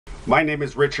My name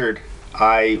is Richard.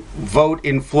 I vote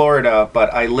in Florida,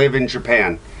 but I live in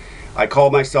Japan. I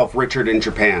call myself Richard in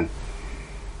Japan.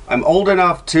 I'm old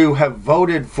enough to have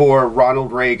voted for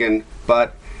Ronald Reagan,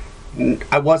 but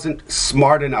I wasn't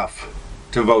smart enough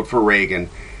to vote for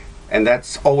Reagan. And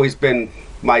that's always been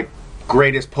my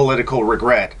greatest political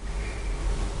regret.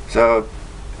 So,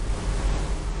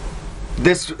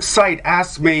 this site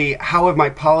asks me how have my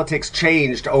politics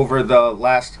changed over the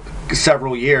last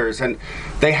several years, and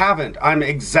they haven't. I'm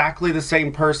exactly the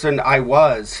same person I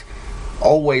was,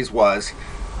 always was.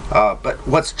 But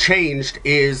what's changed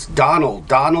is Donald.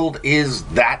 Donald is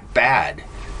that bad.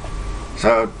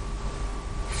 So,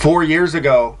 4 years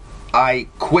ago, I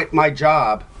quit my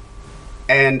job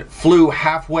and flew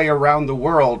halfway around the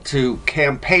world to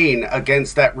campaign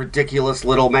against that ridiculous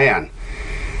little man.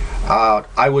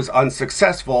 I was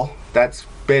unsuccessful. That's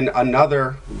been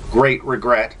another great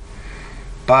regret.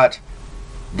 But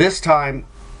this time,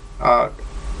 I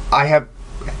have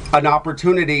an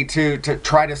opportunity to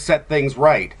try to set things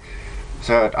right.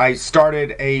 So I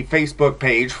started a Facebook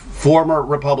page, Former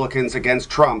Republicans Against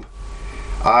Trump.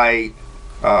 I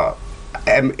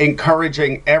am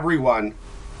encouraging everyone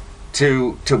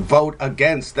to vote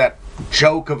against that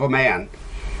joke of a man.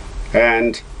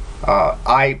 And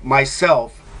I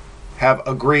myself have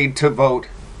agreed to vote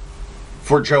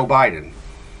for Joe Biden.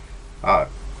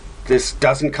 This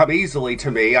doesn't come easily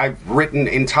to me. I've written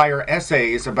entire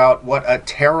essays about what a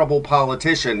terrible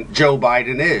politician Joe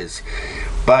Biden is.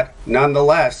 But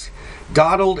nonetheless,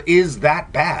 Donald is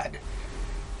that bad.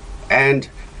 And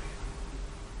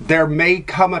there may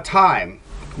come a time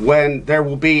when there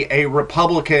will be a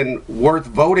Republican worth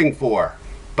voting for,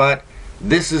 but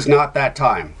this is not that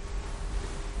time.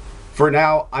 For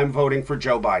now, I'm voting for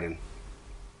Joe Biden.